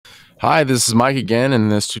Hi, this is Mike again. In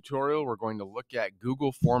this tutorial, we're going to look at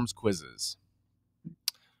Google Forms quizzes.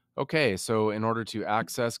 Okay, so in order to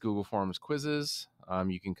access Google Forms quizzes,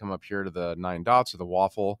 you can come up here to the 9 dots or the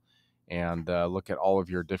waffle and look at all of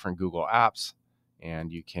your different Google apps.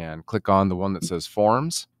 And you can click on the one that says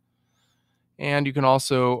Forms. And you can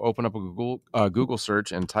also open up a Google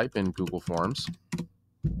search and type in Google Forms.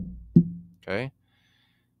 Okay,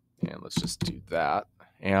 and let's just do that.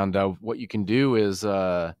 And what you can do is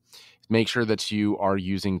make sure that you are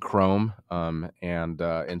using Chrome and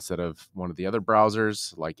instead of one of the other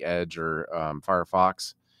browsers like Edge or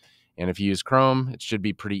Firefox. And if you use Chrome, it should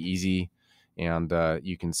be pretty easy. And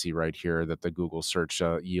you can see right here that the Google search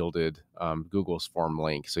yielded Google's form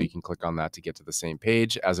link. So you can click on that to get to the same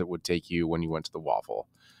page as it would take you when you went to the waffle.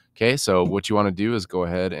 Okay, so what you want to do is go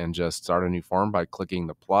ahead and just start a new form by clicking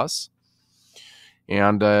the plus.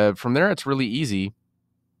 And from there, it's really easy.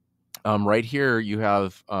 Right here, you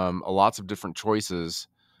have lots of different choices,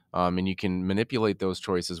 and you can manipulate those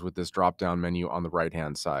choices with this drop-down menu on the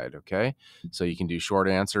right-hand side, okay? So you can do short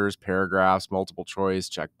answers, paragraphs, multiple choice,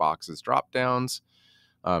 check boxes, drop-downs.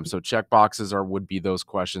 So check boxes would be those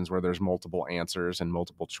questions where there's multiple answers, and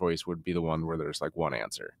multiple choice would be the one where there's like one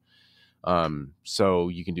answer. So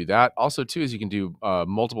you can do that. Also, too, is you can do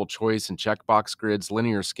multiple choice and checkbox grids,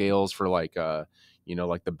 linear scales for like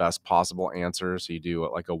like the best possible answer. So you do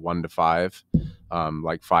like a 1 to 5,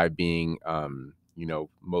 like 5 being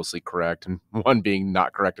mostly correct and 1 being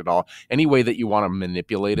not correct at all. Any way that you want to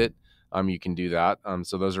manipulate it, you can do that.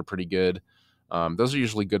 So those are pretty good. Those are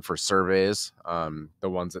usually good for surveys. The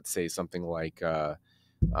ones that say something like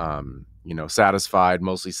satisfied,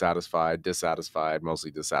 mostly satisfied, dissatisfied,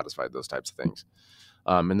 mostly dissatisfied, those types of things.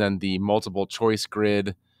 And then the multiple choice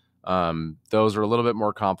grid, those are a little bit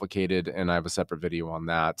more complicated, and I have a separate video on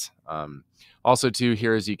that. Also, too,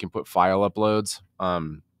 here is you can put file uploads.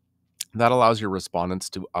 That allows your respondents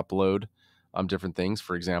to upload different things.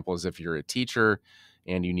 For example, as if you're a teacher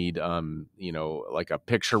and you need, like a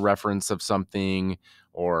picture reference of something,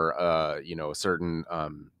 or a certain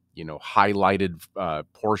highlighted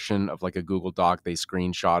portion of like a Google Doc they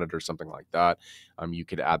screenshotted or something like that. You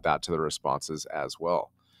could add that to the responses as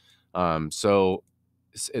well. So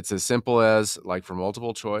it's as simple as, like, for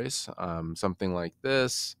multiple choice, something like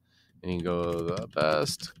this, and you can go, the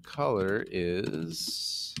best color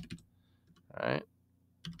is, all right,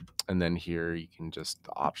 and then here you can just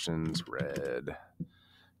the options red.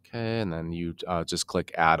 Okay, and then you just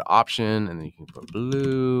click add option, and then you can put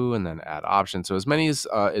blue, and then add option. So as many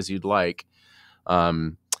as you'd like.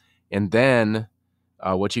 And then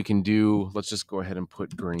what you can do, let's just go ahead and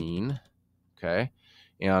put green. Okay.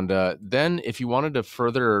 And then if you wanted to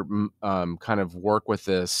further kind of work with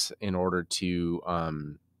this in order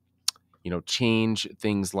to, change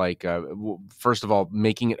things like, first of all,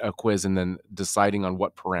 making it a quiz and then deciding on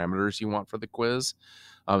what parameters you want for the quiz.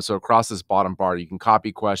 So across this bottom bar, you can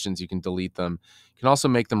copy questions, you can delete them. You can also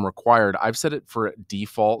make them required. I've set it for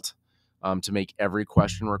default to make every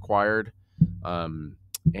question required. And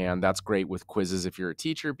that's great with quizzes if you're a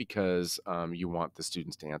teacher, because you want the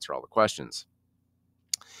students to answer all the questions.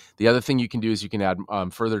 The other thing you can do is you can add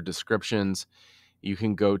further descriptions. You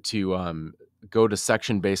can go to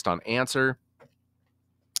section based on answer.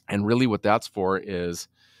 And really what that's for is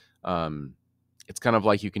it's kind of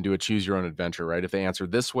like you can do a choose your own adventure, right? If they answer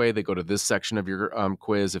this way, they go to this section of your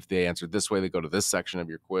quiz. If they answer this way, they go to this section of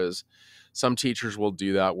your quiz. Some teachers will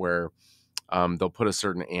do that where they'll put a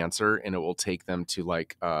certain answer and it will take them to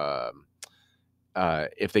like,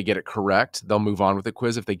 if they get it correct, they'll move on with the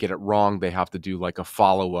quiz. If they get it wrong, they have to do like a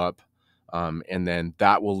follow-up. And then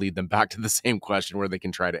that will lead them back to the same question where they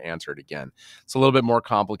can try to answer it again. It's a little bit more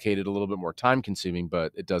complicated, a little bit more time consuming,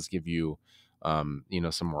 but it does give you,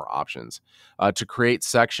 some more options. To create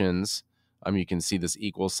sections, you can see this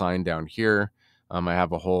equal sign down here. I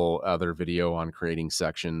have a whole other video on creating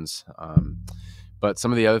sections. But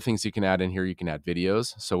some of the other things you can add in here, you can add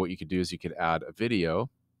videos. So what you could do is you could add a video,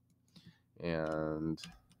 and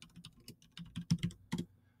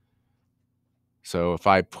so if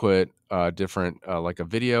I put different, like a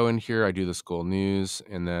video in here, I do the school news,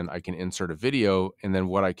 and then I can insert a video. And then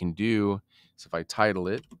what I can do is if I title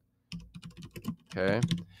it, okay,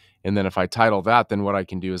 and then if I title that, then what I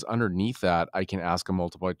can do is underneath that, I can ask a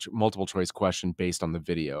multiple choice question based on the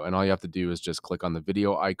video. And all you have to do is just click on the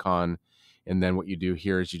video icon. And then what you do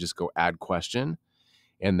here is you just go add question.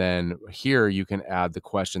 And then here you can add the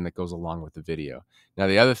question that goes along with the video. Now,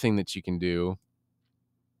 the other thing that you can do,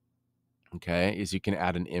 okay, is you can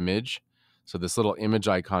add an image. So this little image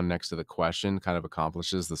icon next to the question kind of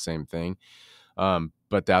accomplishes the same thing.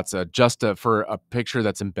 But that's just for a picture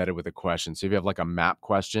that's embedded with a question. So if you have like a map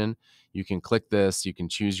question, you can click this, you can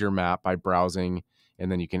choose your map by browsing,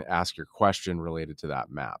 and then you can ask your question related to that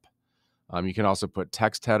map. You can also put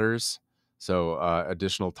text headers, so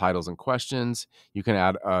additional titles and questions. You can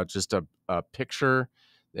add just a picture,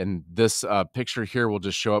 and this picture here will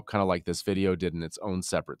just show up kind of like this video did in its own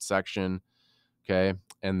separate section. Okay,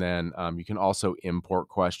 and then you can also import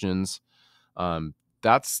questions.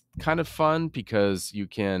 That's kind of fun because you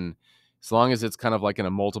can, as long as it's kind of like in a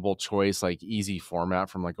multiple choice, like easy format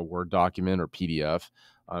from like a Word document or PDF,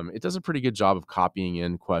 it does a pretty good job of copying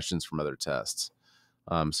in questions from other tests.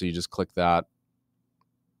 So you just click that,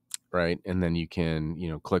 right? And then you can,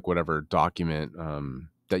 click whatever document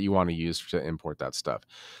that you want to use to import that stuff.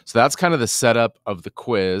 So that's kind of the setup of the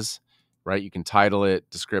quiz, right? You can title it,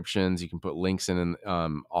 descriptions, you can put links in,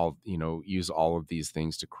 and all, use all of these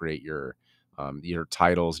things to create your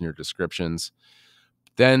titles and your descriptions.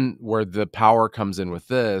 Then where the power comes in with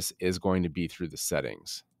this is going to be through the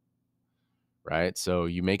settings, right? So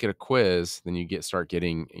you make it a quiz, then you start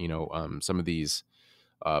getting, some of these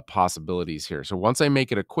possibilities here. So once I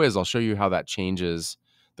make it a quiz, I'll show you how that changes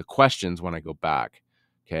the questions when I go back.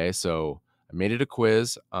 Okay, so I made it a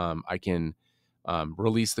quiz. I can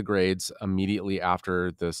release the grades immediately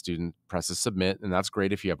after the student presses submit, and that's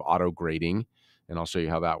great if you have auto grading, and I'll show you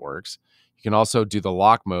how that works. You can also do the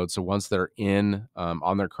lock mode. So once they're in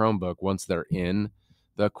on their Chromebook, once they're in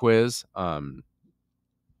the quiz,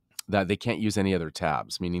 that they can't use any other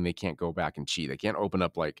tabs, meaning they can't go back and cheat. They can't open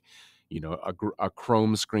up like, a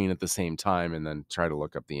Chrome screen at the same time and then try to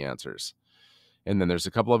look up the answers. And then there's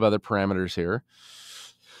a couple of other parameters here.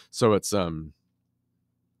 So it's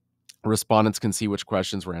respondents can see which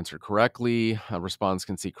questions were answered correctly. Respondents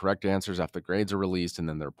can see correct answers after the grades are released, and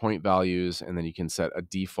then their point values. And then you can set a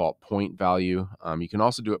default point value. You can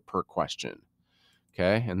also do it per question.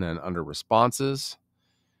 Okay. And then under responses,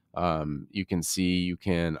 you can see you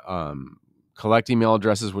can collect email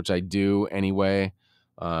addresses, which I do anyway.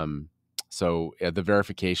 So the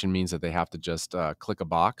verification means that they have to just click a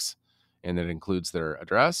box, and it includes their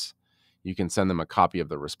address. You can send them a copy of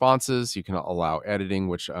the responses. You can allow editing,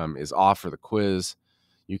 which is off for the quiz.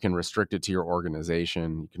 You can restrict it to your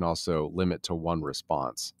organization. You can also limit to one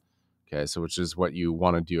response. Okay, so which is what you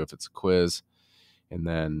want to do if it's a quiz. And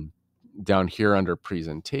then down here under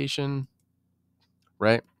presentation,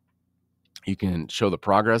 right, you can show the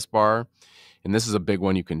progress bar. And this is a big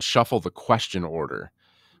one. You can shuffle the question order,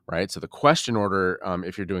 right? So the question order,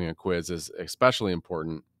 if you're doing a quiz, is especially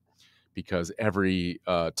important because every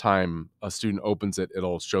time a student opens it,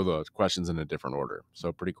 it'll show the questions in a different order.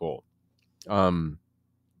 So pretty cool.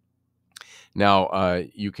 Now,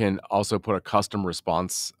 you can also put a custom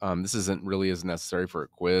response. This isn't really as necessary for a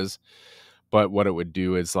quiz, but what it would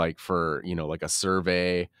do is like for, like a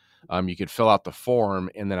survey, you could fill out the form,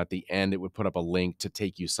 and then at the end, it would put up a link to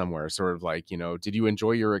take you somewhere, sort of like, did you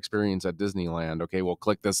enjoy your experience at Disneyland? Okay, well,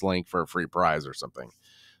 click this link for a free prize or something.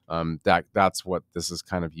 That's what this is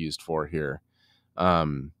kind of used for here.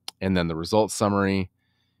 And then the results summary,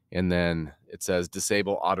 and then it says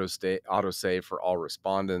disable auto save for all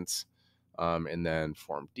respondents, and then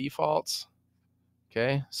form defaults.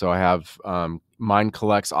 Okay, so I have mine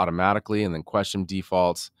collects automatically, and then question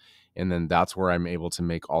defaults, and then that's where I'm able to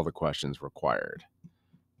make all the questions required.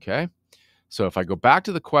 Okay, so if I go back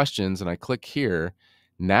to the questions and I click here,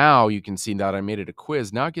 now you can see that I made it a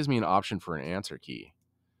quiz. Now it gives me an option for an answer key.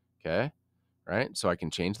 Okay, right, so I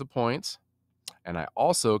can change the points, and I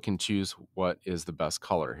also can choose what is the best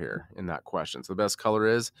color here in that question. So the best color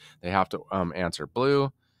is they have to answer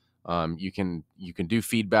blue. You can do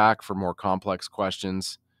feedback for more complex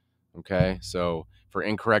questions. Okay, so for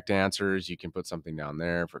incorrect answers, you can put something down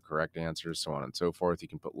there. For correct answers, so on and so forth. You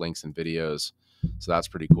can put links and videos. So that's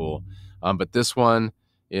pretty cool. But this one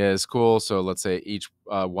is cool. So let's say each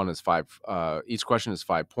one is each question is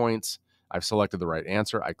 5 points. I've selected the right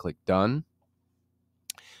answer. I click done.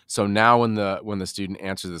 So now when the student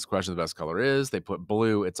answers this question, the best color is, they put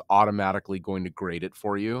blue, it's automatically going to grade it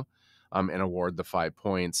for you and award the 5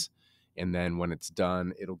 points. And then when it's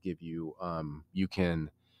done, it'll give you, you can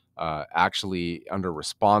actually under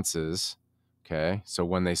responses. Okay, so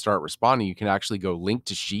when they start responding, you can actually go link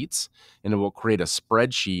to sheets, and it will create a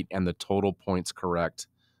spreadsheet and the total points correct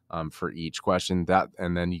for each question.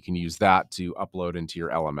 And then you can use that to upload into your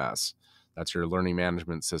LMS. That's your learning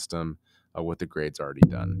management system with the grades already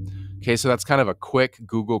done. Okay, so that's kind of a quick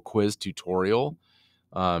Google quiz tutorial.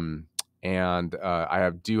 And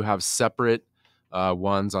I do have separate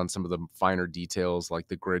ones on some of the finer details like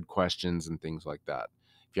the grid questions and things like that.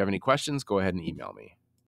 If you have any questions, go ahead and email me.